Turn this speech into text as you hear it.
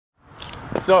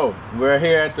So, we're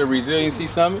here at the Resiliency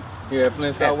Summit, here at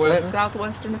Flint Southwestern. Flint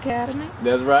Southwestern Academy.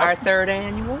 That's right. Our third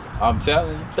annual. I'm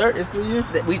telling you, it's 3 years?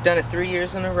 We've done it 3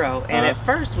 years in a row. And at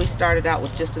first we started out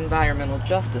with just environmental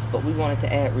justice, but we wanted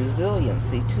to add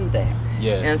resiliency to that.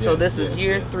 Yes, and so this is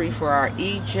year 3 for our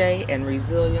EJ and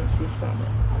Resiliency Summit.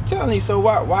 I'm telling you, so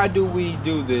why do we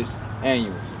do this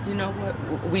annually? You know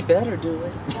what? We better do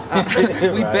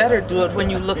it. We better do it when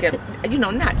you look at, you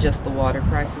know, not just the water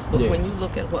crisis, but when you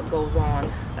look at what goes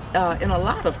on in a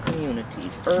lot of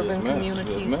communities, urban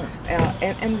communities,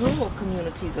 and rural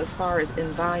communities as far as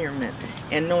environment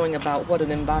and knowing about what an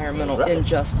environmental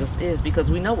injustice is, because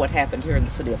we know what happened here in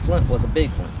the city of Flint was a big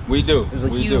one. We do. It was a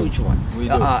huge one.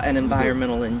 An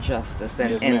environmental injustice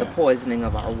and the poisoning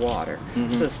of our water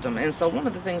system. And so one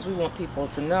of the things we want people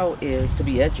to know is to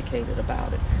be educated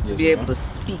about it, to be able to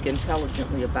speak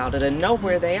intelligently about it and know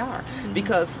where they are,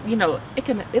 because you know it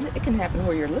can happen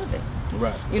where you're living.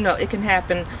 Right. You know, it can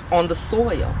happen on the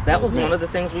soil. That was one of the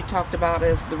things we talked about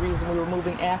as the reason we were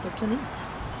moving Atherton East,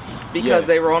 because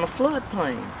they were on a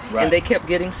floodplain and they kept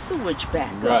getting sewage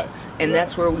back up, and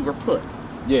that's where we were put.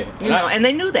 Yeah, you know, and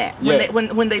they knew that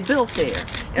when they built there,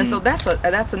 and so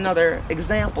that's another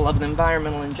example of an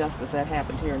environmental injustice that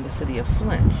happened here in the city of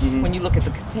Flint. When you look at the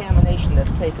contamination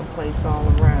that's taken place all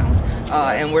around,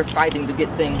 and we're fighting to get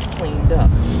things cleaned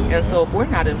up, and so if we're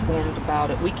not informed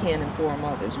about it, we can't inform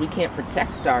others. We can't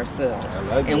protect ourselves,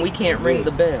 and we can't ring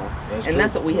the bell, and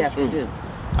that's what we have to do.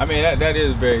 I mean, that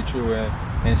is very true.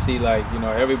 And see, like, you know,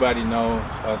 everybody know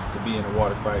us to be in a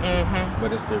water crisis,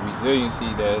 but it's the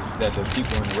resiliency that the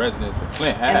people and the residents of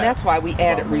Flint have. And that's why we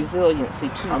added resiliency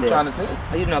to this. I'm trying to say.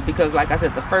 You know, because like I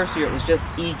said, the first year it was just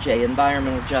EJ,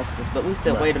 environmental justice, but we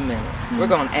said, wait a minute, we're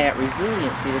going to add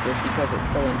resiliency to this because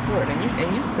it's so important.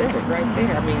 And you said it right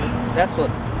there. I mean, that's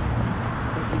what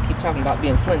we keep talking about,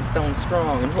 being Flintstone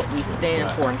strong and what we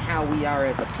stand for and how we are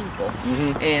as a people.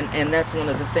 And that's one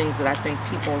of the things that I think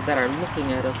people that are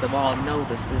looking at us have all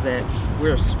noticed, is that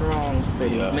we're a strong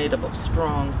city made up of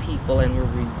strong people, and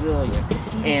we're resilient.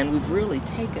 And we've really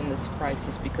taken this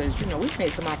crisis because, you know, we've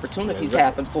made some opportunities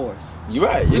happen for us. You're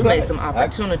right. We've made some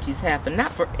opportunities happen,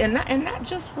 not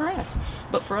just for us,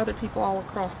 but for other people all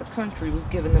across the country. We've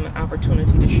given them an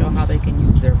opportunity to show how they can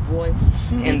use their voice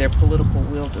and their political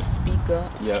will to speak up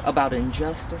about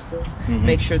injustices,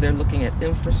 make sure they're looking at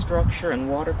infrastructure and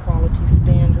water quality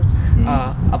standards,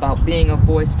 about being a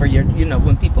voice for your, you know,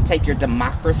 when people take your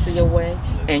democracy away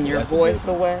and your voice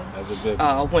away.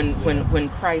 When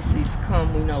crises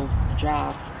come, we know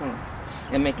jobs come,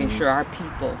 and making sure our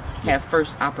people have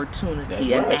first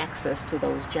opportunity and access to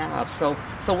those jobs. So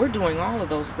we're doing all of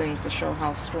those things to show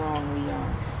how strong we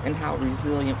are and how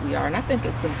resilient we are. And I think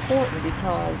it's important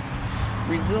because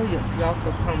resiliency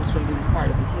also comes from being part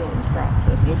of the healing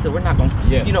process. And we said we're not going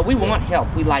to, you know, we want help.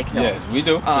 We like help. Yes, we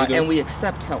do. And we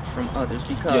accept help from others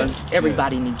because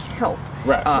everybody needs help.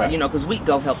 You know, because we'd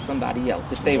go help somebody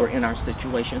else if they were in our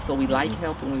situation. So we like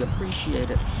help and we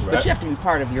appreciate it. But you have to be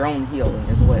part of your own healing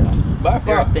as well.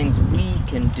 There are things we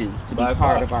can do to be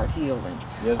part of our healing.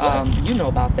 You know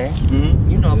about that.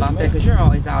 You know about that because you're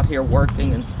always out here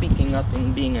working and speaking up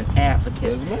and being an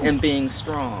advocate and being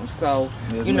strong. So,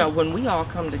 you know, when we all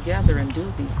come together and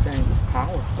do these things, it's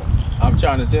powerful. I'm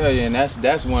trying to tell you, and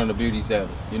that's one of the beauties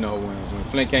of it. You know, when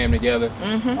Flint came together,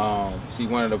 see,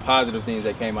 one of the positive things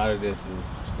that came out of this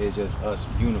is just us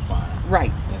unifying.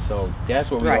 Right. And so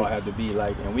that's what we all have to be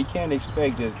like, and we can't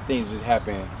expect just things just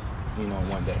happen, you know,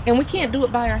 one day. And we can't do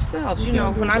it by ourselves. You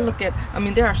know, when I look at, I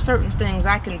mean, there are certain things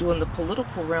I can do in the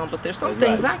political realm, but there's some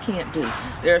things I can't do.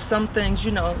 There are some things,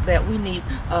 you know, that we need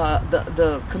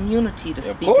the community to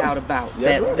speak out about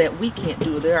that we can't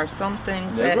do. There are some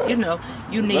things that, you know,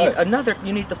 you need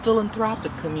you need the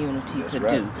philanthropic community to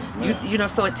do. You know,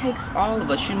 so it takes all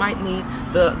of us. You might need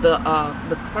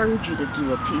the clergy to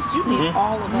do a piece. You need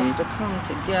all of us to come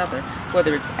together,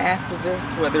 whether it's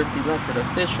activists, whether it's elected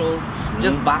officials,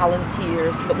 just volunteers,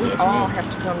 but we all have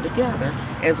to come together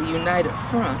as a united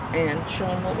front and show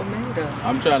them what we're made of.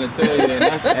 I'm trying to tell you,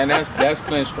 and that's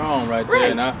Flint strong right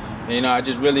there. And I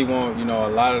just really want, you know,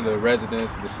 a lot of the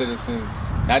residents, the citizens,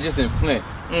 not just in Flint,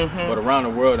 but around the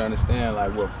world, to understand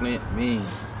like what Flint means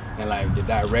and like the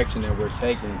direction that we're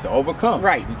taking to overcome.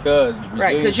 Because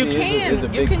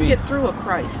you can get through a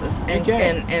crisis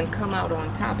and come out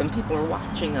on top, and people are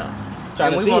watching us.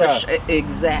 Trying to see how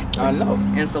exactly. I know.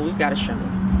 And so we've got to show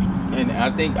them. And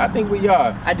I think we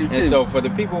are. I do too. And so for the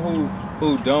people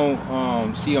who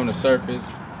don't see on the surface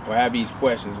or have these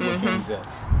questions, what can you say?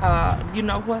 You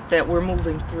know what? That we're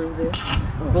moving through this.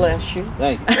 Bless you.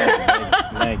 Thank you.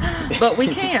 Thank you. But we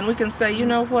can say, you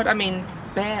know what? I mean,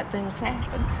 bad things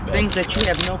happen, things that you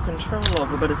have no control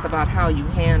over, but it's about how you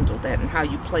handle that and how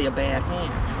you play a bad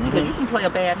hand. Because you can play a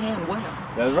bad hand well.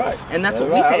 That's right. And that's what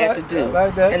we've had to do. I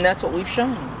like that. And that's what we've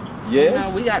shown. Yeah. You know,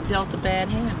 we got dealt a bad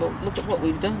hand, but look at what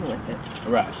we've done with it.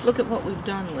 Right. Look at what we've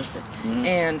done with it.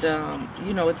 And,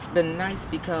 you know, it's been nice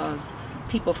because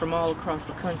people from all across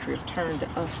the country have turned to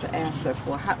us to ask us,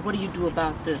 well, what do you do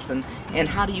about this, and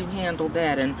how do you handle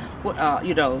that, and what,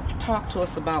 you know, talk to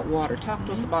us about water, talk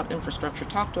to us about infrastructure,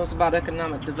 talk to us about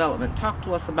economic development, talk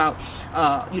to us about,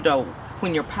 you know,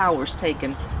 when your power's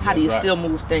taken, how do you still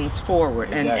move things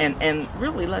forward, and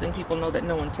really letting people know that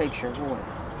no one takes your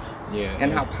voice,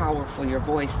 and how powerful your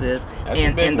voice is,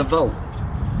 and the vote,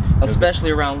 especially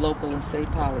around local and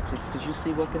state politics, because you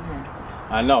see what can happen.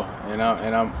 I know, and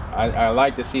I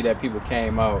like to see that people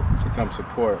came out to come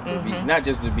support, not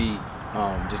just to be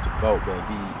just to vote, but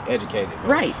be educated.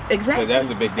 Right, exactly. Because that's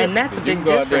a big difference. And that's a big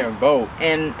difference. Go out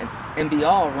there and vote, and be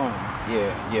all wrong.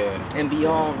 Yeah. And be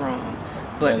all wrong.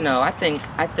 But no, I think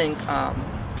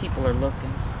people are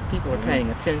looking. People are paying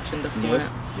attention to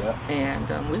Flint.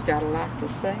 And we've got a lot to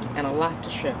say and a lot to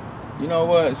show. You know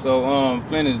what? So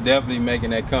Flint is definitely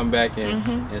making that comeback,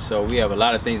 and so we have a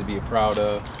lot of things to be proud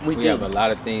of. We have a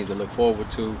lot of things to look forward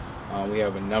to. We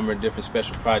have a number of different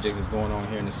special projects that's going on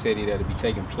here in the city that will be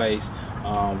taking place.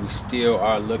 We still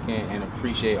are looking and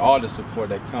appreciate all the support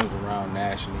that comes around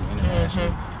nationally,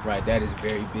 internationally. Right, that is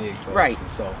very big for us. And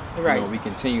so, you know, we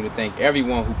continue to thank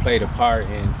everyone who played a part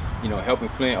in, you know, helping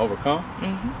Flint overcome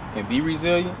and be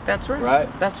resilient. That's right.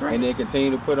 Right. That's right. And then continue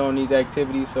to put on these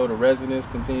activities so the residents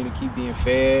continue to keep being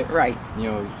fed. Right. You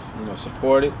know,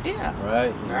 supported. Yeah.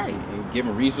 Right. Right. And give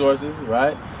them resources.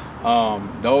 Right.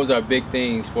 Those are big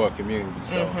things for a community.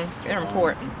 So they're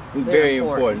important. Very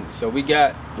important. So we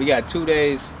got 2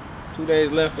 days. 2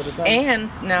 days left for the summer. And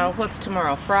now, what's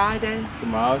tomorrow? Friday?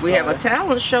 Tomorrow's we Friday. have a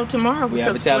talent show tomorrow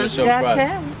because Flint's got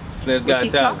talent. Flint's got talent. We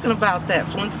keep talking about that.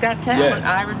 Flint's got talent.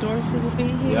 Ira Dorsey will be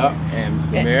here. Yep, and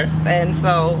the mayor. And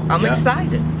so I'm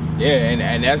excited. Yeah,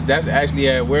 and that's actually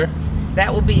at where?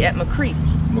 That will be at McCree.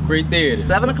 McCree Theater.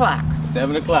 7 o'clock.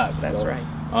 7 o'clock. That's right.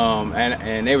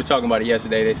 And they were talking about it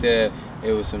yesterday. They said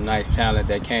it was some nice talent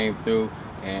that came through.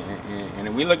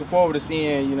 And we're looking forward to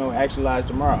seeing, you know, actualized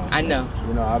tomorrow. I know.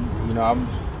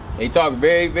 They talk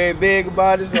very, very big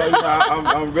about it, so you know,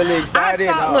 I'm really excited.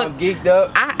 I'm geeked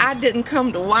up. I didn't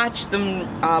come to watch them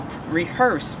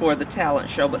rehearse for the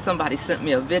talent show, but somebody sent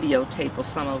me a videotape of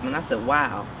some of them, and I said,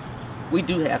 wow, we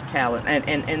do have talent.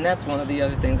 And that's one of the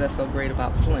other things that's so great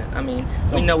about Flint. I mean,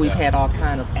 we know we've had all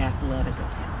kind of athletic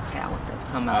talent that's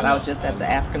come out. I was just at the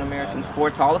African American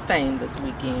Sports Hall of Fame this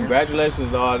weekend.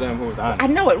 Congratulations to all of them who was honored. I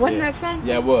know it. Wasn't that something?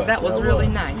 Yeah, it was. That was really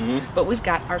nice. But we've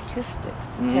got artistic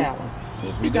talent.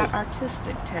 Yes, we've got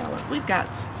artistic talent. We've got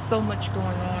so much going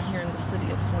on here in the city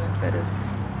of Flint that is,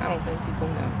 I don't think people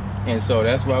know. And so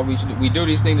that's why we do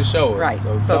these things to show it.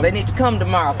 Right. So they need to come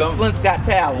tomorrow because Flint's got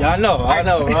talent. Yeah, I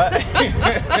know, right?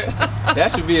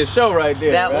 That should be a show right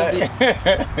there. That will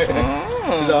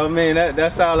be. So I mean,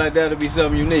 that sounds like that'll be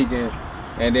something unique,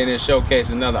 and then it showcase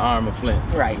another arm of Flint.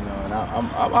 Right. You know,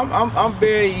 and I'm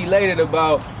very elated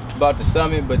about the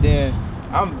summit, but then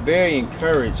I'm very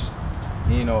encouraged,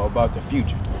 you know, about the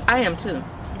future. I am too.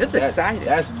 It's exciting.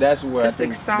 That's where it's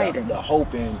exciting. The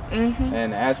hope and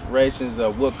the aspirations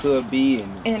of what could be.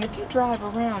 And if you drive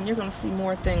around, you're going to see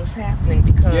more things happening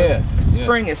because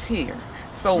spring is here.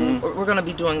 So we're going to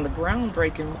be doing the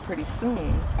groundbreaking pretty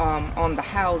soon on the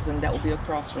housing that will be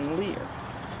across from Lear.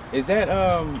 Is that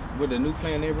where the new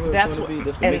planned neighborhood is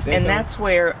going to be? And that's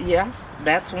where, yes,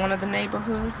 that's one of the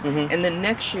neighborhoods. And then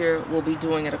next year we'll be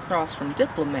doing it across from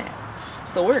Diplomat.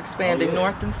 So we're expanding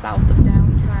north and south of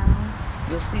downtown.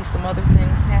 You'll see some other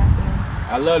things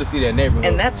happening. I love to see that neighborhood.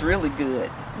 And that's really good.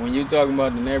 When you're talking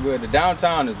about the neighborhood, the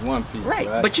downtown is one piece, right?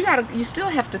 But you still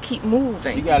have to keep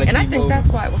moving. You gotta keep I think moving. That's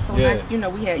why it was so nice. You know,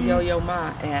 we had Yo-Yo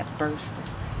Ma at Burston.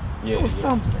 It was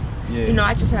something. You know,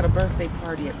 I just had a birthday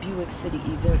party at Buick City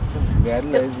Event Center.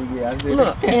 Congratulations.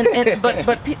 Look,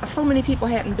 but so many people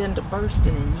hadn't been to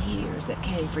Burston in years that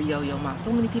came for Yo-Yo Ma.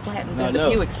 So many people hadn't been to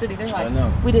Buick City. They're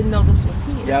like, we didn't know this was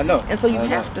here. Yeah, I know. And so you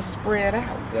have to spread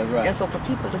out. That's right. And so for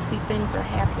people to see things are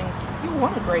happening, you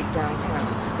want a great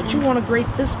downtown, but you want to grade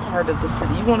this part of the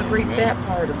city. You want to grade that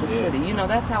part of the city. You know,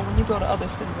 that's how when you go to other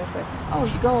cities, they say, oh,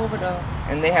 you go over to,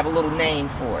 and they have a little name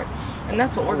for it. And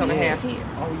that's what we're going to have here.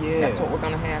 Oh, yeah. That's what we're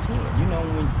going to have here. You know,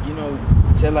 when, you know,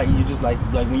 say like you just like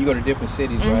when you go to different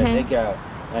cities, right? They got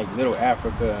like Little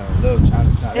Africa, Little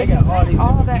Chinatown. They got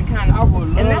all that kind of stuff.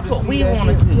 And that's what we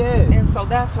want to do. Yeah. And so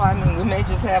that's why, I mean, we may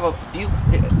just have a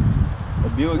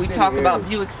Buick City talk area. about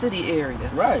Buick City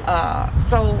area. Right.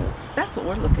 So That's what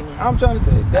we're looking at. I'm trying to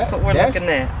tell you. That's what we're looking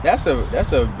at. That's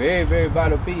a very, very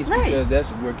vital piece, because that's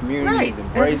where communities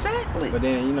embrace. Exactly. But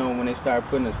then, you know, when they start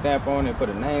putting a stamp on it, put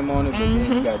a name on it, but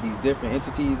then you got these different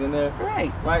entities in there.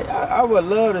 Right. Right. I would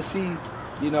love to see,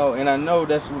 you know, and I know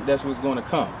that's what's going to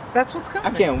come. That's what's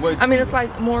coming. I can't wait. I mean, it's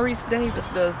like Maurice Davis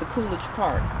does the Coolidge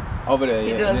Park. Over there,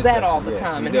 he does that all the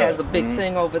time, and has a big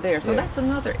thing over there. So that's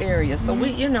another area. So we,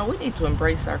 you know, we need to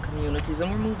embrace our communities, and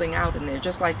we're moving out in there.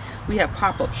 Just like we have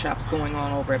pop-up shops going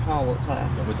on over at Hallwood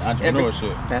Plaza with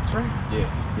entrepreneurship. That's right.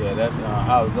 Yeah. That's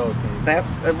how's those things.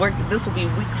 That's this will be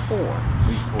week 4.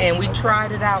 And we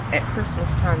tried it out at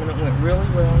Christmas time, and it went really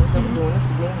well. We said we're doing this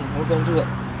again. We're going to do it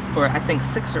for I think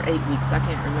 6 or 8 weeks. I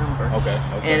can't remember. Okay.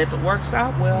 And if it works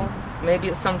out well, maybe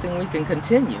it's something we can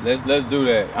continue. Let's do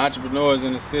that. Entrepreneurs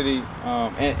in the city,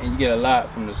 and you get a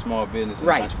lot from the small business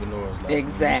entrepreneurs. Like,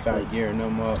 exactly. You start gearing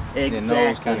them up, then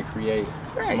those kind of create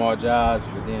small jobs,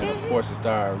 but then of course it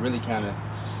start really kind of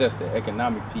assess the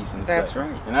economic piece in the That's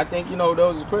right. And I think, you know,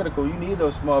 those are critical. You need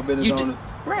those small business owners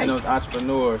and those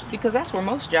entrepreneurs, because that's where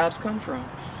most jobs come from.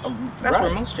 That's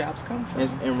where most jobs come from.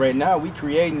 And right now we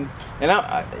creating, and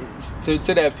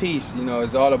to that piece, you know,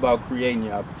 it's all about creating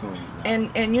your opportunities.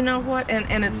 And you know what?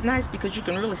 And it's nice because you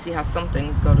can really see how some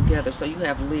things go together. So you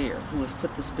have Lear, who has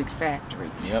put this big factory,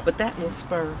 but that will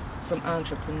spur some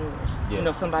entrepreneurs. You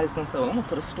know, somebody's gonna say, well, I'm gonna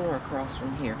put a store across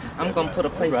from here. I'm gonna put a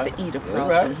place to eat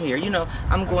across from here. You know,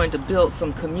 I'm going to build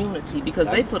some community because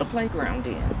they put a playground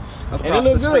in across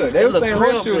the street. Good. They were playing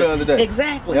horseshoe the other day.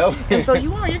 Exactly. And so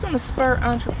you're gonna spur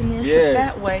entrepreneurship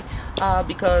that way,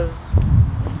 because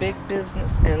big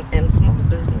business and small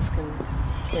business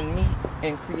can meet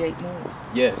and create more.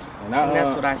 Yes, and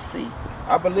that's what I see.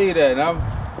 I believe that, and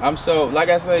I'm so, like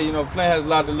I say, you know, Flint has a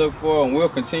lot to look for, and we'll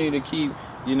continue to keep,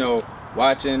 you know,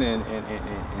 watching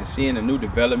and seeing the new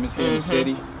developments here in the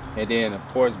city, and then of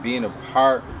course being a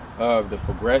part of the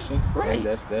progression. Right.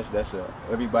 That's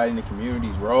everybody in the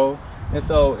community's role, and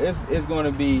so it's going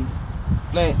to be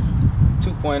Flint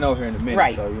 2.0 here in a minute.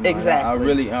 Right. So, you know,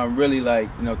 exactly. I'm really like,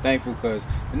 you know, thankful, because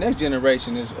the next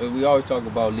generation is, we always talk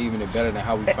about leaving it better than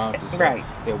how we found it. So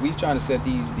that we trying to set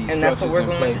these structures in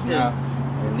place now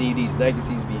and leave these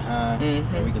legacies behind,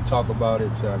 and we can talk about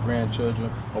it to our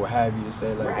grandchildren or what have you, to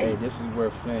say like, hey, this is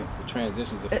where Flint, the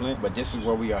transitions of Flint, but this is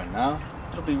where we are now.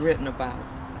 It'll be written about.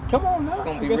 Come on now. It's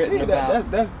gonna be written about.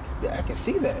 I can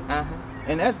see that.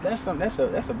 And that's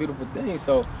a beautiful thing.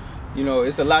 So, you know,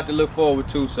 it's a lot to look forward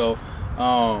to. So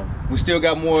we still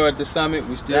got more at the summit.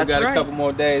 We still got a couple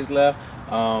more days left.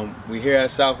 We here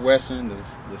at Southwestern.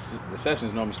 The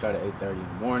sessions normally start at 8:30 in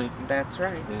the morning. That's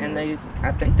right. And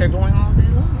I think they're going all day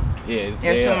long. Yeah.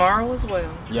 And tomorrow as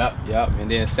well. Yep. And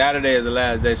then Saturday is the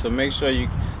last day. So make sure you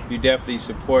definitely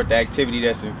support the activity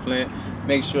that's in Flint.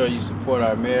 Make sure you support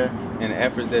our mayor and the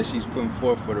efforts that she's putting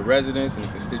forth for the residents and the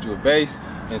constituent base.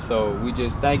 And so we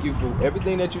just thank you for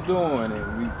everything that you're doing,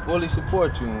 and we fully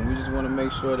support you, and we just want to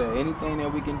make sure that anything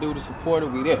that we can do to support it,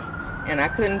 we there. And I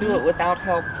couldn't do it without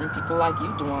help from people like you,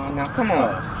 DeWaun. Now come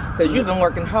on, because you've been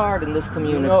working hard in this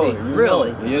community,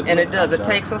 really. Yes, and it does. It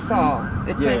takes us all.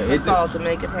 It takes us all to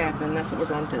make it happen, and that's what we're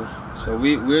going to do. So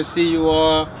we'll see you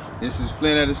all. This is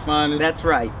Flint at its finest. That's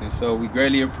right. And so we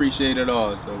greatly appreciate it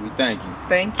all. So we thank you.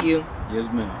 Thank you. Yes,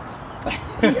 ma'am.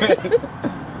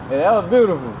 Yeah, that was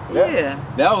beautiful.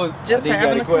 That was just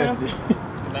having a question.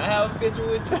 Can I have a picture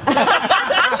with you?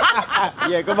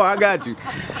 Yeah, come on, I got you.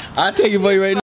 I'll take it for you right now.